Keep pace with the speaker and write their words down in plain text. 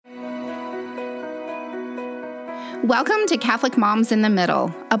Welcome to Catholic Moms in the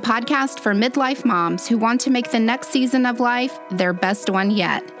Middle, a podcast for midlife moms who want to make the next season of life their best one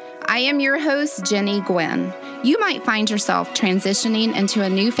yet. I am your host, Jenny Gwynn. You might find yourself transitioning into a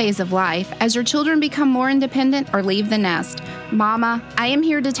new phase of life as your children become more independent or leave the nest. Mama, I am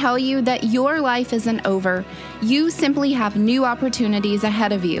here to tell you that your life isn't over. You simply have new opportunities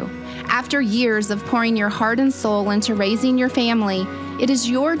ahead of you. After years of pouring your heart and soul into raising your family, it is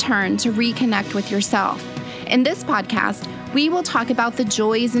your turn to reconnect with yourself. In this podcast, we will talk about the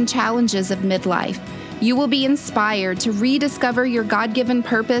joys and challenges of midlife. You will be inspired to rediscover your God-given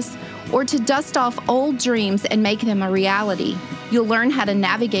purpose or to dust off old dreams and make them a reality. You'll learn how to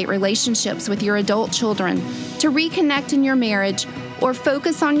navigate relationships with your adult children, to reconnect in your marriage, or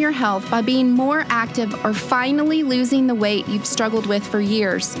focus on your health by being more active or finally losing the weight you've struggled with for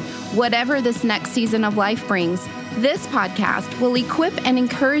years. Whatever this next season of life brings, this podcast will equip and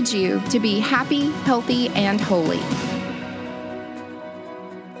encourage you to be happy, healthy, and holy.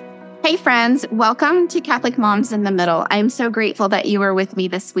 Hey friends, welcome to Catholic Moms in the Middle. I'm so grateful that you are with me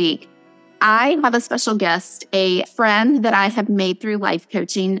this week. I have a special guest, a friend that I have made through life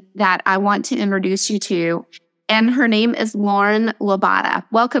coaching that I want to introduce you to, and her name is Lauren Labata.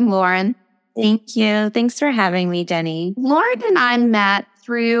 Welcome, Lauren. Thank you. Thanks for having me, Jenny. Lauren and I met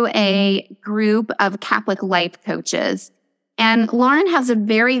through a group of Catholic life coaches, and Lauren has a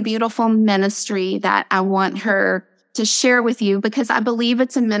very beautiful ministry that I want her to share with you because I believe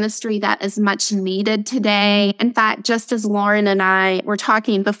it's a ministry that is much needed today. In fact, just as Lauren and I were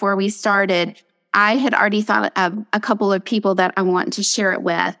talking before we started, I had already thought of a couple of people that I want to share it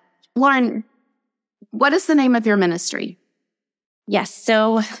with. Lauren, what is the name of your ministry? Yes.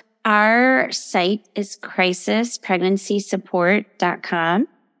 So our site is crisispregnancysupport.com.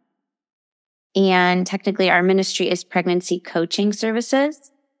 And technically our ministry is Pregnancy Coaching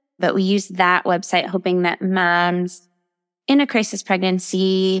Services. But we use that website hoping that moms in a crisis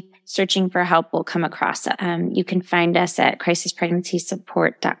pregnancy searching for help will come across it. You can find us at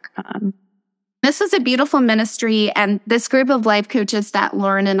crisispregnancysupport.com. This is a beautiful ministry, and this group of life coaches that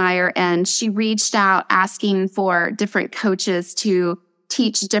Lauren and I are in, she reached out asking for different coaches to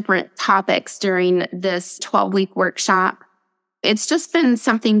teach different topics during this 12-week workshop. It's just been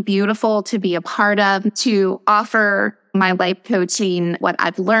something beautiful to be a part of, to offer my life coaching, what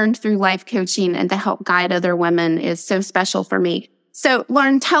I've learned through life coaching, and to help guide other women is so special for me. So,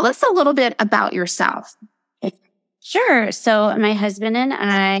 Lauren, tell us a little bit about yourself. Sure. So my husband and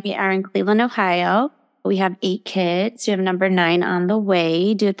I are in Cleveland, Ohio. We have 8 kids. We have number 9 on the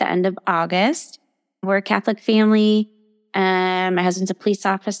way, due at the end of August. We're a Catholic family. My husband's a police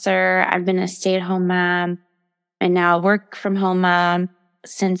officer. I've been a stay-at-home mom and now work from home mom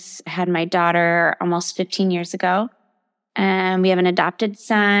since I had my daughter almost 15 years ago. We have an adopted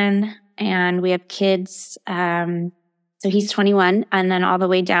son and we have kids. So he's 21 and then all the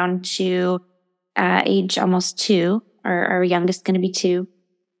way down to age almost 2, or our youngest going to be 2.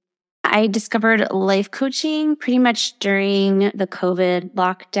 I discovered life coaching pretty much during the COVID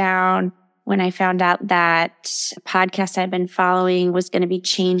lockdown when I found out that a podcast I'd been following was going to be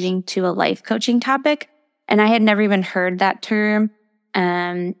changing to a life coaching topic. And I had never even heard that term.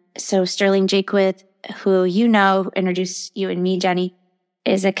 So Sterling Jaquith, who you know, introduced you and me, Jenny,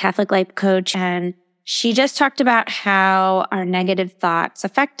 is a Catholic life coach. And she just talked about how our negative thoughts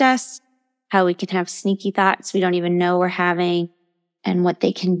affect us, how we can have sneaky thoughts we don't even know we're having, and what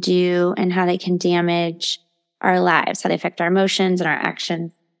they can do and how they can damage our lives, how they affect our emotions and our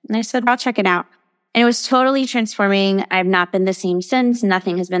actions. And I said, I'll check it out. And it was totally transforming. I've not been the same since.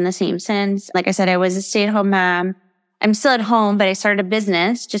 Nothing has been the same since. Like I said, I was a stay-at-home mom. I'm still at home, but I started a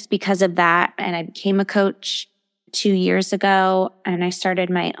business just because of that. And I became a coach 2 years ago. And I started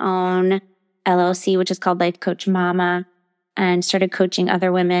my own LLC, which is called Life Coach Mama, and started coaching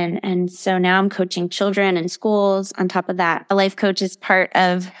other women. And so now I'm coaching children in schools. On top of that, a life coach is part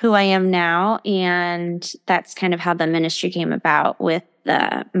of who I am now. And that's kind of how the ministry came about with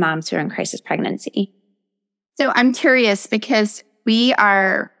the moms who are in crisis pregnancy. So I'm curious because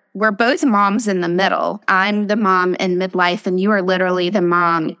we're both moms in the middle. I'm the mom in midlife, and you are literally the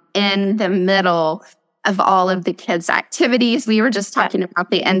mom in the middle of all of the kids' activities. We were just talking about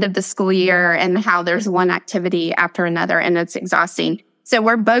the end of the school year and how there's one activity after another, and it's exhausting. So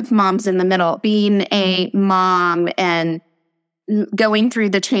we're both moms in the middle. Being a mom and going through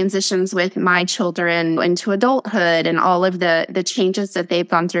the transitions with my children into adulthood and all of the changes that they've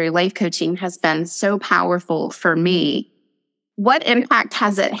gone through, life coaching has been so powerful for me. What impact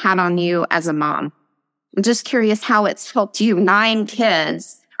has it had on you as a mom? I'm just curious how it's helped you. 9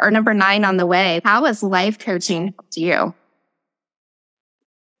 kids, or number 9 on the way. How has life coaching helped you?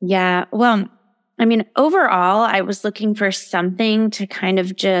 Yeah, well, I mean, overall, I was looking for something to kind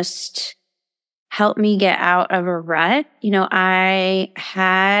of just help me get out of a rut. I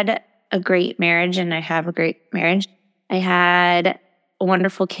had a great marriage and I have a great marriage. I had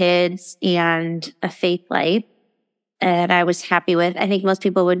wonderful kids and a faith life that I was happy with. I think most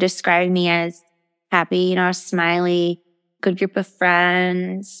people would describe me as happy, I was smiley, good group of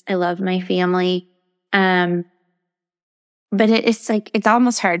friends. I love my family. But it's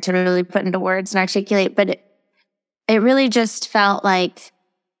almost hard to really put into words and articulate, but it really just felt like,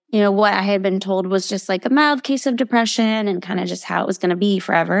 what I had been told was just like a mild case of depression and kind of just how it was going to be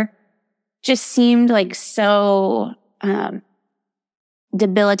forever. Just seemed like so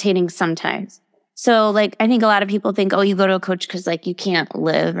debilitating sometimes. So I think a lot of people think, oh, you go to a coach because you can't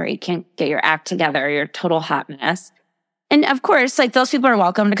live or you can't get your act together. You're a total hot mess. And of course, those people are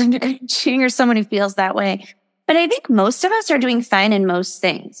welcome to come to coaching or someone who feels that way. But I think most of us are doing fine in most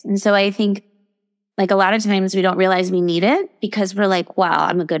things. And so I think a lot of times we don't realize we need it because we're like, wow,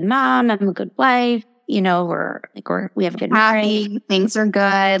 I'm a good mom. I'm a good wife. We have a good marriage. Things are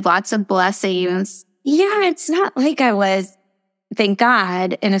good. Lots of blessings. Yeah. It's not like I was, thank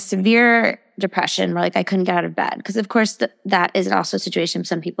God, in a severe depression where I couldn't get out of bed. Because of course that is also a situation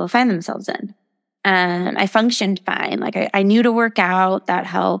some people find themselves in. I functioned fine. I knew to work out. That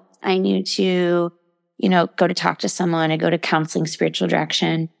helped. I knew to, go to talk to someone. I go to counseling, spiritual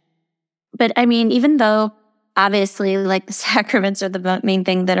direction. But I mean, even though obviously the sacraments are the main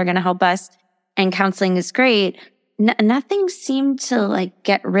thing that are going to help us and counseling is great, nothing seemed to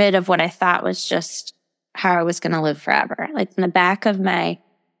get rid of what I thought was just how I was going to live forever. In the back of my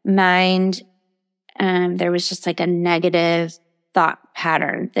mind, there was just a negative thought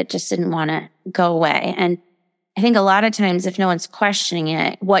pattern that just didn't want to go away. And I think a lot of times if no one's questioning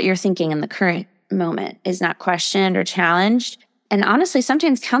it, what you're thinking in the current moment is not questioned or challenged. And honestly,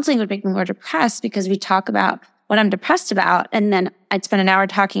 sometimes counseling would make me more depressed because we talk about what I'm depressed about. And then I'd spend an hour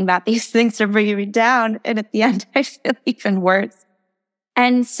talking about these things that are bringing me down. And at the end, I feel even worse.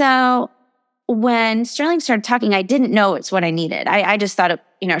 And so when Sterling started talking, I didn't know it's what I needed. I just thought,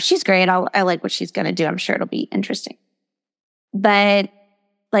 she's great. I like what she's going to do. I'm sure it'll be interesting. But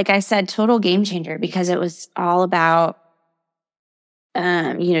like I said, total game changer because it was all about,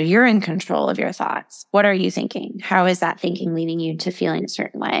 you're in control of your thoughts. What are you thinking? How is that thinking leading you to feeling a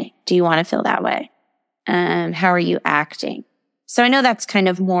certain way? Do you want to feel that way? How are you acting? So I know that's kind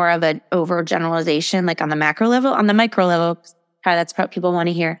of more of an overgeneralization, on the macro level. On the micro level, probably that's what people want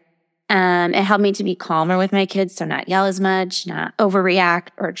to hear. It helped me to be calmer with my kids, so not yell as much, not overreact,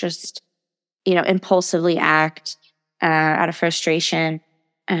 or just, impulsively act out of frustration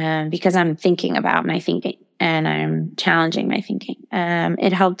because I'm thinking about my thinking. And I'm challenging my thinking.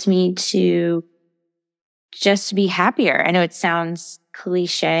 It helped me to just be happier. I know it sounds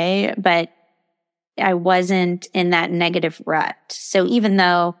cliche, but I wasn't in that negative rut. So even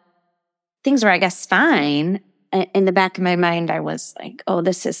though things were, I guess, fine, in the back of my mind, I was like, oh,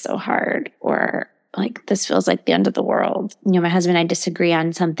 this is so hard. Or this feels like the end of the world. My husband and I disagree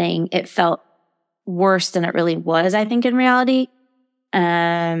on something. It felt worse than it really was, I think, in reality.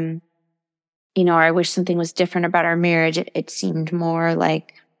 Or I wish something was different about our marriage. It seemed more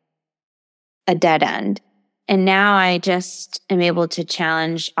like a dead end. And now I just am able to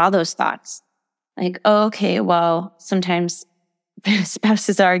challenge all those thoughts. Oh, okay, well, sometimes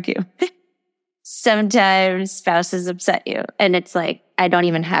spouses argue. Sometimes spouses upset you. And it's I don't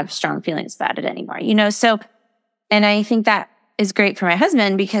even have strong feelings about it anymore, So, and I think that is great for my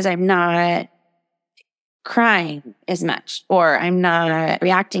husband because I'm not crying as much, or I'm not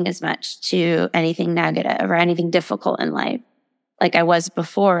reacting as much to anything negative or anything difficult in life like I was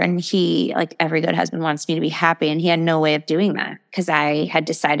before. And he, every good husband, wants me to be happy. And he had no way of doing that because I had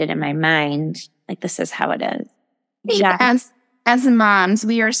decided in my mind, this is how it is. Yeah. As moms,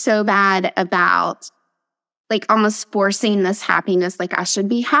 we are so bad about almost forcing this happiness. I should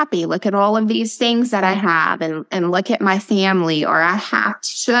be happy. Look at all of these things that I have and look at my family, or I have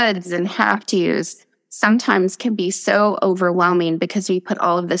shoulds and have tos. Sometimes can be so overwhelming because we put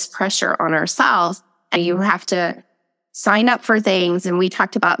all of this pressure on ourselves and you have to sign up for things. And we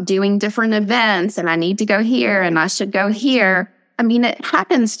talked about doing different events and I need to go here and I should go here. I mean, it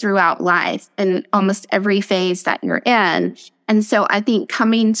happens throughout life in almost every phase that you're in. And so I think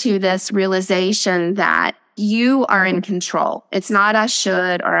coming to this realization that you are in control. It's not I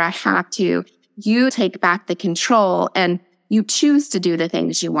should or I have to. You take back the control and you choose to do the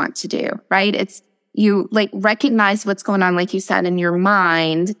things you want to do, right? It's you recognize what's going on, like you said, in your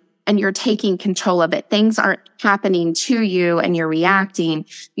mind, and you're taking control of it. Things aren't happening to you and you're reacting.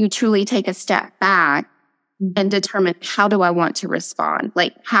 You truly take a step back, and determine, how do I want to respond?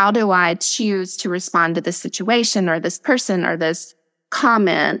 Like, how do I choose to respond to this situation or this person or this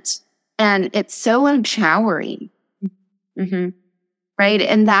comment? And it's so empowering. Mm-hmm. Right.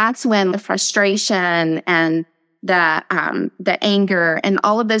 And that's when the frustration and the anger and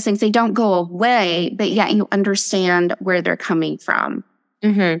all of those things, they don't go away, but yet you understand where they're coming from.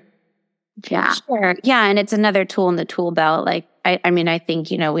 Mm-hmm. Yeah. Sure. Yeah. And it's another tool in the tool belt. Like, I mean, I think,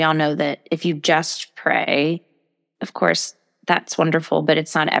 we all know that if you just pray, of course, that's wonderful, but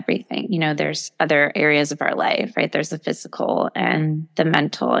it's not everything. There's other areas of our life, right? There's the physical and the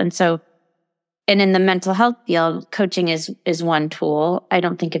mental. And so, and in the mental health field, coaching is one tool. I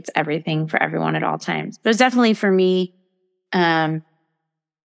don't think it's everything for everyone at all times. But it's definitely for me.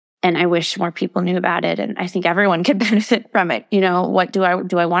 And I wish more people knew about it. And I think everyone could benefit from it. What do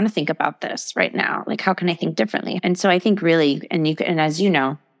I want to think about this right now? Like, how can I think differently? And so I think really, and as you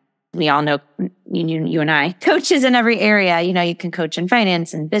know, we all know, you and I, coaches in every area. You can coach in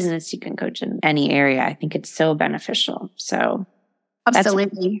finance and business. You can coach in any area. I think it's so beneficial. So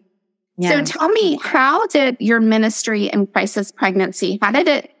absolutely. Yeah. So tell me, how did your ministry in crisis pregnancy, how did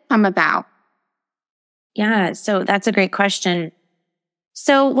it come about? Yeah. So that's a great question.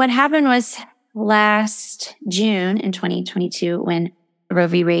 So what happened was last June in 2022, when Roe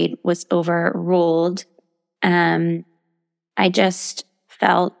v. Wade was overruled, I just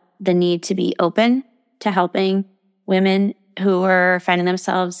felt the need to be open to helping women who were finding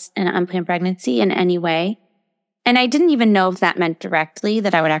themselves in an unplanned pregnancy in any way. And I didn't even know if that meant directly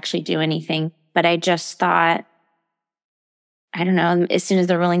that I would actually do anything, but I just thought, I don't know, as soon as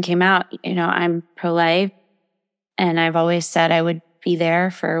the ruling came out, I'm pro-life, and I've always said I would be there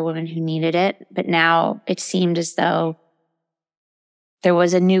for women who needed it. But now it seemed as though there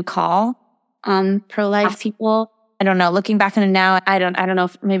was a new call on pro-life people. I don't know. Looking back on it now, I don't know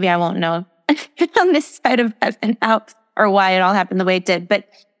if maybe I won't know on this side of heaven how or why it all happened the way it did. But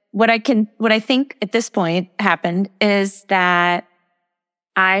what I think at this point happened is that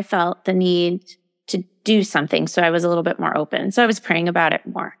I felt the need to do something. So I was a little bit more open. So I was praying about it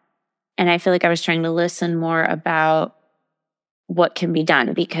more. And I feel like I was trying to listen more about what can be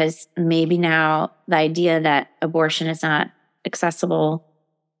done, because maybe now the idea that abortion is not accessible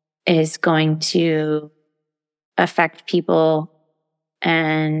is going to affect people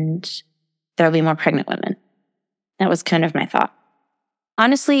and there'll be more pregnant women. That was kind of my thought.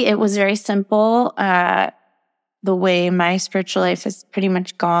 Honestly, it was very simple. The way my spiritual life has pretty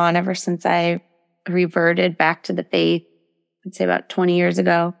much gone ever since I reverted back to the faith, I'd say about 20 years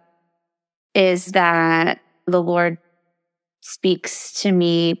ago, is that the Lord speaks to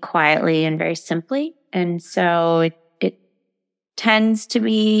me quietly and very simply. And so it tends to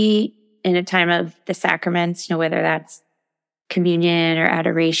be in a time of the sacraments, whether that's communion or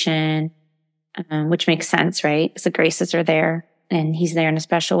adoration, which makes sense, right? Because the graces are there and he's there in a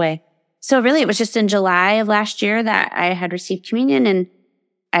special way. So really, it was just in July of last year that I had received communion, and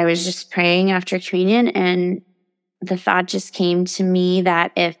I was just praying after communion, and the thought just came to me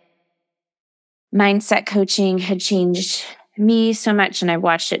that if mindset coaching had changed me so much, and I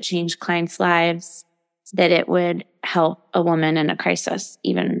watched it change clients' lives, that it would help a woman in a crisis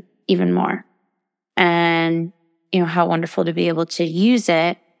even more. And, how wonderful to be able to use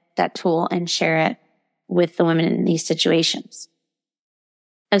it, that tool, and share it with the women in these situations.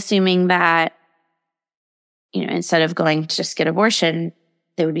 Assuming that, instead of going to just get abortion,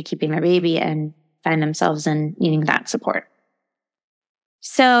 they would be keeping their baby and find themselves in needing that support.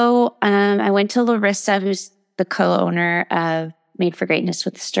 So I went to Larissa, who's the co-owner of Made for Greatness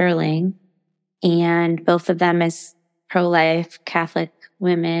with Sterling, and both of them as pro-life Catholic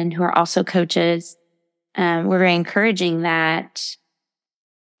women who are also coaches. Were very encouraging that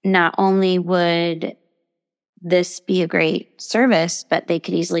not only would this be a great service, but they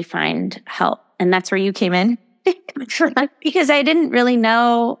could easily find help. And that's where you came in. Because I didn't really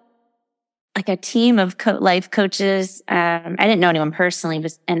know like a team of life coaches. I didn't know anyone personally,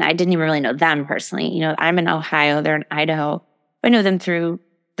 and I didn't even really know them personally. I'm in Ohio, they're in Idaho. I know them through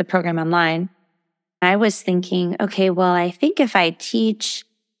the program online. I was thinking, okay, well, I think if I teach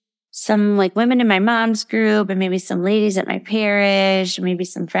some like women in my mom's group and maybe some ladies at my parish, maybe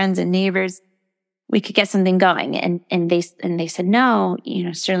some friends and neighbors, we could get something going. And they said, no,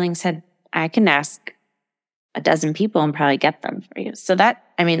 Sterling said, I can ask a dozen people and probably get them for you. So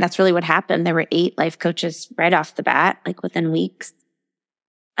that's really what happened. There were 8 life coaches right off the bat, like within weeks.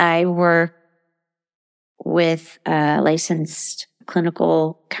 I work with a licensed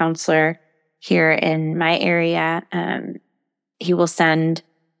clinical counselor here in my area. He will send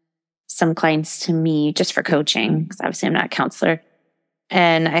some clients to me just for coaching, because obviously I'm not a counselor.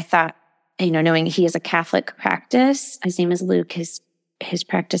 And I thought, knowing he has a Catholic practice. His name is Luke. His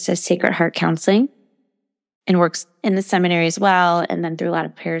practice is Sacred Heart Counseling and works in the seminary as well, and then through a lot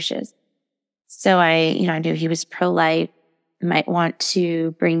of parishes. So I knew he was pro-life, might want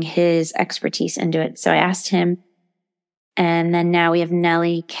to bring his expertise into it. So I asked him. And then now we have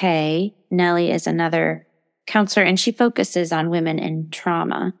Nellie Kay. Nellie is another counselor, and she focuses on women in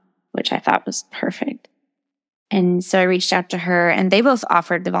trauma, which I thought was perfect. And so I reached out to her, and they both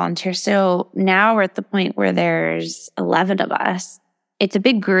offered to volunteer. So now we're at the point where there's 11 of us. It's a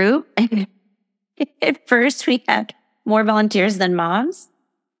big group. At first, we had more volunteers than moms.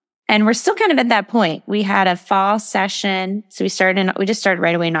 And we're still kind of at that point. We had a fall session. So we just started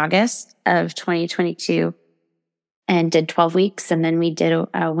right away in August of 2022 and did 12 weeks. And then we did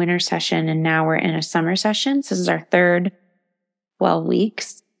a winter session, and now we're in a summer session. So this is our third 12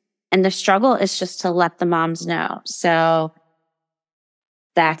 weeks. And the struggle is just to let the moms know. So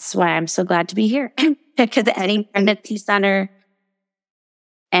that's why I'm so glad to be here. Because any pregnancy center,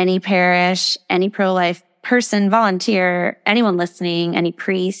 any parish, any pro-life person, volunteer, anyone listening, any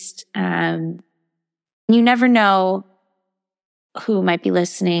priest, you never know who might be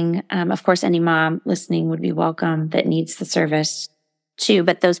listening. Of course, any mom listening would be welcome that needs the service too.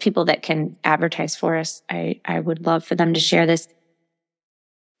 But those people that can advertise for us, I would love for them to share this.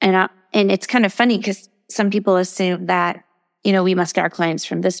 And it's kind of funny because some people assume that, we must get our clients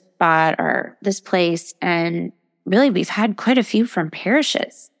from this spot or this place. And really, we've had quite a few from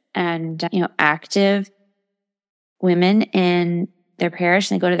parishes and, active women in their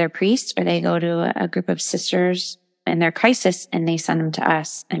parish. And they go to their priest, or they go to a group of sisters in their crisis, and they send them to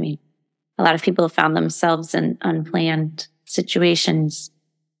us. I mean, a lot of people have found themselves in unplanned situations,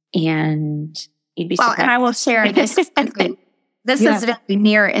 and you'd be surprised. Well, and I will share this. This is very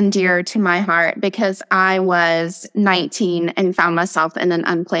near and dear to my heart because I was 19 and found myself in an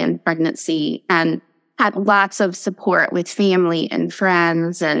unplanned pregnancy and had lots of support with family and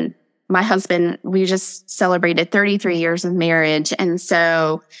friends. And my husband, we just celebrated 33 years of marriage. And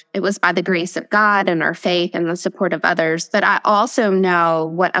so it was by the grace of God and our faith and the support of others. But I also know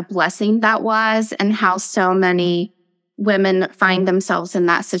what a blessing that was and how so many women find themselves in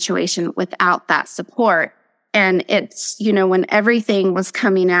that situation without that support. And it's, when everything was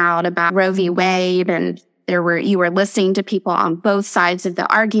coming out about Roe v. Wade and you were listening to people on both sides of the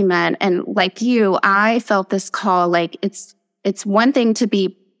argument. And like you, I felt this call, like it's one thing to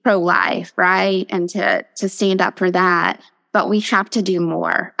be pro-life, right? And to stand up for that, but we have to do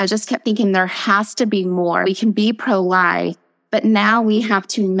more. I just kept thinking there has to be more. We can be pro-life, but now we have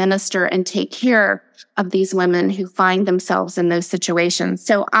to minister and take care of these women who find themselves in those situations.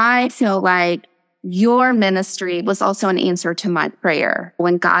 So I feel like your ministry was also an answer to my prayer.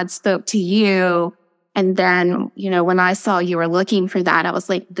 When God spoke to you, and then, when I saw you were looking for that, I was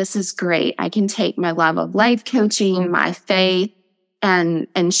like, this is great. I can take my love of life coaching, my faith,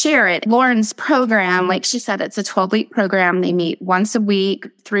 and share it. Lauren's program, like she said, it's a 12-week program. They meet once a week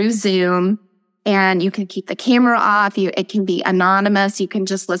through Zoom, and you can keep the camera off. It can be anonymous. You can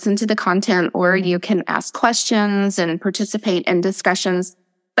just listen to the content, or you can ask questions and participate in discussions.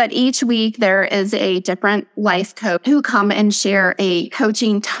 But each week there is a different life coach who come and share a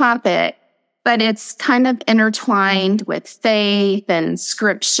coaching topic, but it's kind of intertwined with faith and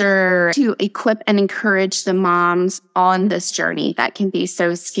scripture to equip and encourage the moms on this journey that can be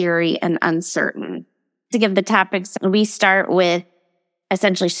so scary and uncertain. To give the topics, we start with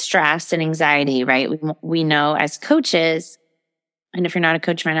essentially stress and anxiety, right? We know as coaches, and if you're not a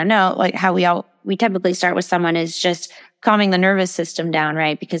coach, you might not know, like how we typically start with someone is just calming the nervous system down,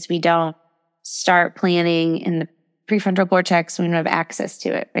 right? Because we don't start planning in the prefrontal cortex when we don't have access to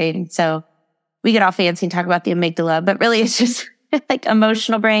it, right? And so we get all fancy and talk about the amygdala, but really it's just like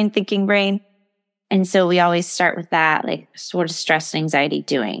emotional brain, thinking brain. And so we always start with that, like what is stress and anxiety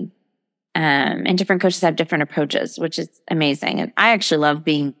doing? And different coaches have different approaches, which is amazing. And I actually love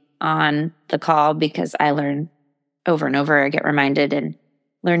being on the call because I learn over and over. I get reminded and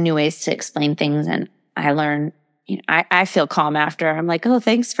learn new ways to explain things. And I learn, I feel calm after. I'm like, oh,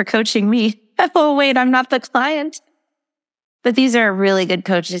 thanks for coaching me. Oh, wait, I'm not the client. But these are really good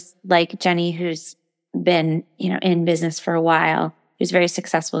coaches like Jenny, who's been, in business for a while, who's very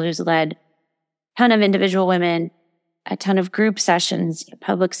successful, who's led a ton of individual women, a ton of group sessions,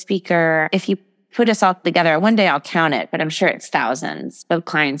 public speaker. If you put us all together, one day I'll count it, but I'm sure it's thousands of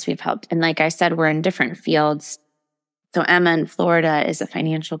clients we've helped. And like I said, we're in different fields. So Emma in Florida is a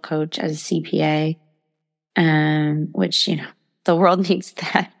financial coach as a CPA, which, the world needs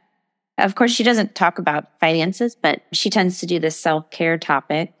that. Of course, she doesn't talk about finances, but she tends to do this self-care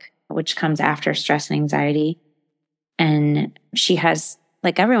topic, which comes after stress and anxiety. And she has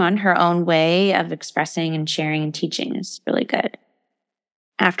like everyone, her own way of expressing and sharing and teaching is really good.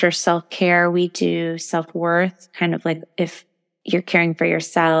 After self-care, we do self-worth, kind of like if you're caring for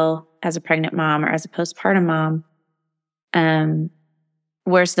yourself as a pregnant mom or as a postpartum mom,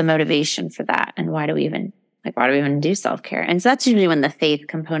 where's the motivation for that? And why do we even do self-care? And so that's usually when the faith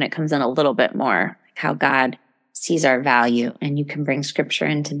component comes in a little bit more, like how God sees our value, and you can bring scripture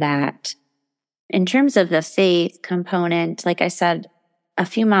into that. In terms of the faith component, like I said, a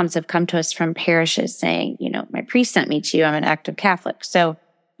few moms have come to us from parishes saying, my priest sent me to you. I'm an active Catholic. So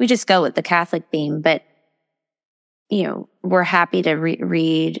we just go with the Catholic theme, but we're happy to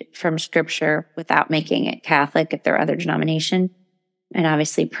read from scripture without making it Catholic if there are other denomination. And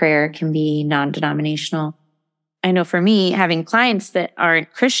obviously prayer can be non-denominational. I know for me, having clients that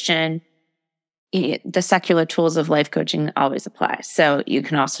aren't Christian, the secular tools of life coaching always apply. So you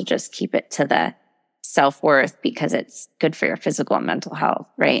can also just keep it to the self-worth because it's good for your physical and mental health,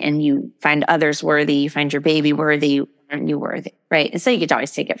 right? And you find others worthy, you find your baby worthy, and you worthy, right? And so you could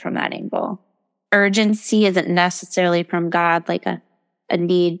always take it from that angle. Urgency isn't necessarily from God, like a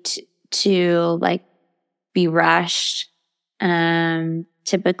need to like be rushed.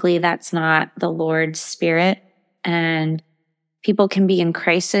 Typically that's not the Lord's spirit, and people can be in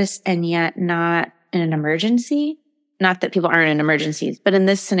crisis and yet not in an emergency. Not that people aren't in emergencies, but in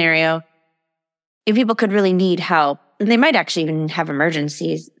this scenario, if people could really need help, they might actually even have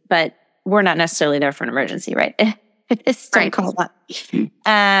emergencies, but we're not necessarily there for an emergency, right? It's still called up.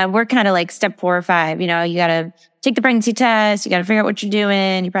 We're kind of like step 4 or 5. You got to take the pregnancy test. You got to figure out what you're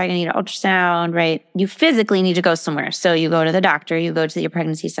doing. You're probably going to need an ultrasound, right? You physically need to go somewhere. So you go to the doctor, you go to your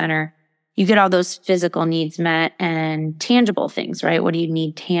pregnancy center, you get all those physical needs met and tangible things, right? What do you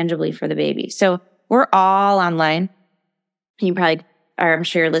need tangibly for the baby? So we're all online. You probably are, I'm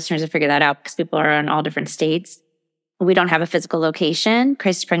sure your listeners have figured that out because people are in all different states. We don't have a physical location.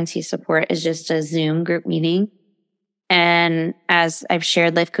 Crisis Pregnancy Support is just a Zoom group meeting. And as I've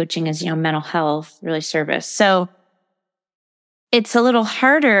shared, life coaching is, mental health, really service. So it's a little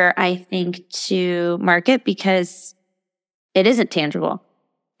harder, I think, to market because it isn't tangible.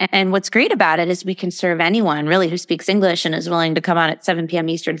 And what's great about it is we can serve anyone really who speaks English and is willing to come on at 7 p.m.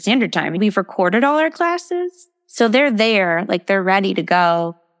 Eastern Standard Time. We've recorded all our classes. So they're there, like they're ready to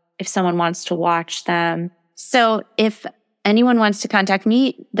go if someone wants to watch them. So if anyone wants to contact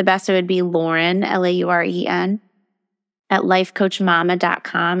me, the best it would be Lauren, Lauren, at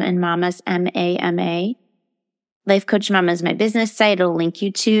lifecoachmama.com, and mama's MAMA. Life Coach Mama is my business site. It'll link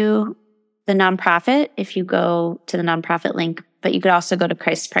you to the nonprofit if you go to the nonprofit link, but you could also go to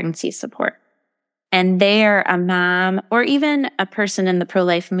Crisis Pregnancy Support. And there, a mom or even a person in the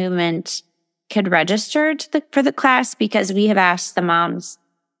pro-life movement could register for the class, because we have asked the moms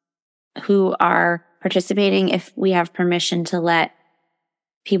who are participating if we have permission to let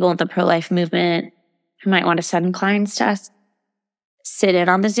people in the pro-life movement who might want to send clients to us sit in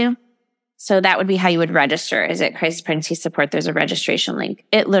on the Zoom. So that would be how you would register, is at Crisis Pregnancy Support. There's a registration link.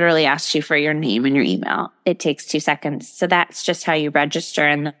 It literally asks you for your name and your email. It takes 2 seconds. So that's just how you register.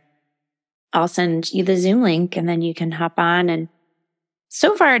 And I'll send you the Zoom link and then you can hop on. And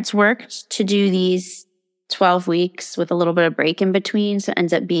so far it's worked to do these 12 weeks with a little bit of break in between. So it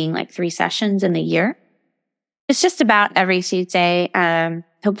ends up being like 3 sessions in the year. It's just about every Tuesday.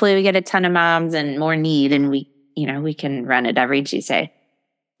 Hopefully we get a ton of moms and more need, and we can run it every Tuesday.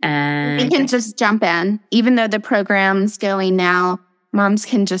 And we can just jump in. Even though the program's going now, moms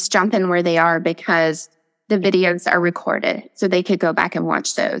can just jump in where they are because the videos are recorded. So they could go back and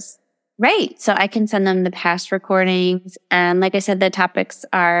watch those. Right. So I can send them the past recordings. And like I said, the topics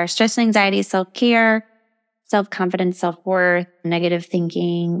are stress and anxiety, self-care, self-confidence, self-worth, negative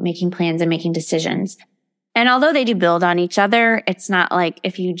thinking, making plans and making decisions. And although they do build on each other, it's not like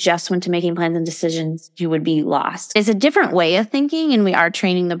if you just went to making plans and decisions, you would be lost. It's a different way of thinking, and we are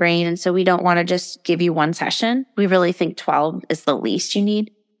training the brain. And so we don't want to just give you one session. We really think 12 is the least you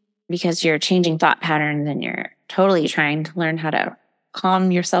need, because you're changing thought patterns and you're totally trying to learn how to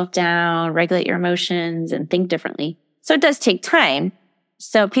calm yourself down, regulate your emotions, and think differently. So it does take time.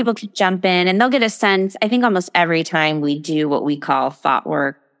 So people could jump in and they'll get a sense. I think almost every time we do what we call thought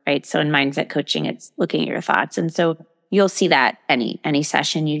work, right? So in mindset coaching, it's looking at your thoughts. And so you'll see that any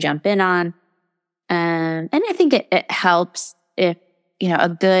session you jump in on. And I think it helps if, a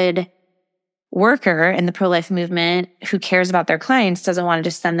good worker in the pro-life movement who cares about their clients doesn't want to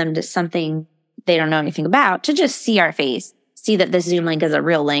just send them to something they don't know anything about, to just see our face, see that this Zoom link is a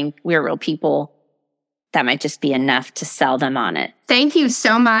real link. We're real people. That might just be enough to sell them on it. Thank you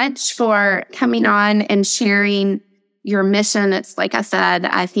so much for coming on and sharing your mission. It's like I said,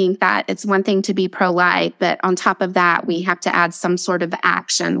 I think that it's one thing to be pro-life, but on top of that, we have to add some sort of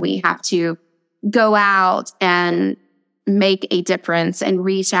action. We have to go out and make a difference and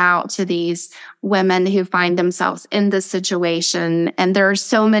reach out to these women who find themselves in this situation. And there are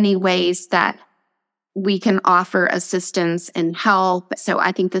so many ways that we can offer assistance and help. So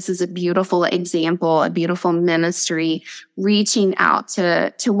I think this is a beautiful example, a beautiful ministry, reaching out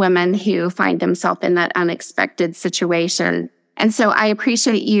to women who find themselves in that unexpected situation. And so I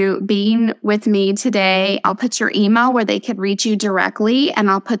appreciate you being with me today. I'll put your email where they could reach you directly,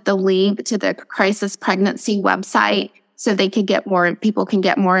 and I'll put the link to the Crisis Pregnancy website so people can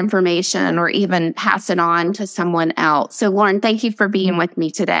get more information or even pass it on to someone else. So Lauren, thank you for being with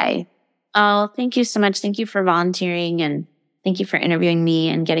me today. Oh, thank you so much. Thank you for volunteering, and thank you for interviewing me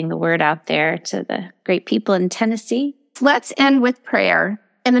and getting the word out there to the great people in Tennessee. Let's end with prayer.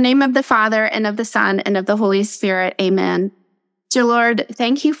 In the name of the Father, and of the Son, and of the Holy Spirit, amen. Dear Lord,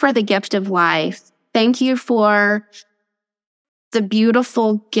 thank you for the gift of life. Thank you for the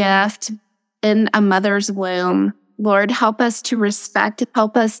beautiful gift in a mother's womb. Lord, help us to respect,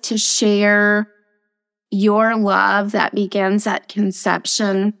 help us to share your love that begins at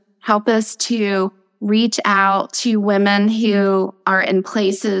conception. Help us to reach out to women who are in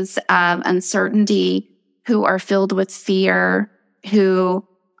places of uncertainty, who are filled with fear, who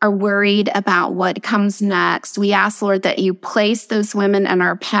are worried about what comes next. We ask, Lord, that you place those women in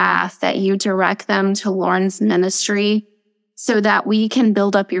our path, that you direct them to Lauren's ministry so that we can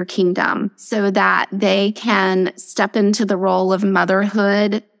build up your kingdom, so that they can step into the role of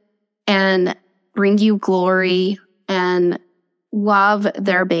motherhood and bring you glory and love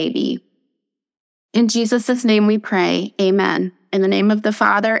their baby. In Jesus' name we pray, amen. In the name of the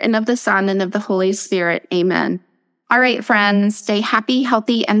Father, and of the Son, and of the Holy Spirit, amen. All right, friends, stay happy,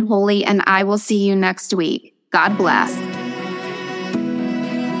 healthy, and holy, and I will see you next week. God bless.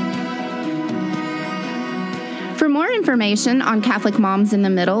 For more information on Catholic Moms in the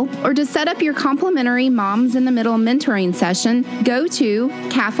Middle, or to set up your complimentary Moms in the Middle mentoring session, go to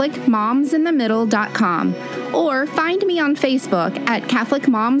CatholicMomsInTheMiddle.com or find me on Facebook at Catholic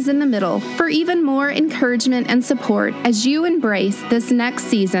Moms in the Middle for even more encouragement and support as you embrace this next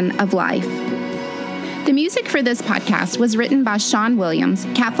season of life. The music for this podcast was written by Sean Williams,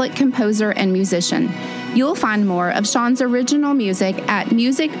 Catholic composer and musician. You'll find more of Sean's original music at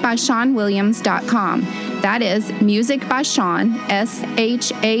musicbyseanwilliams.com. That is Music by Sean,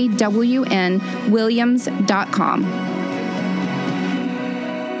 SHAWN, Williams.com.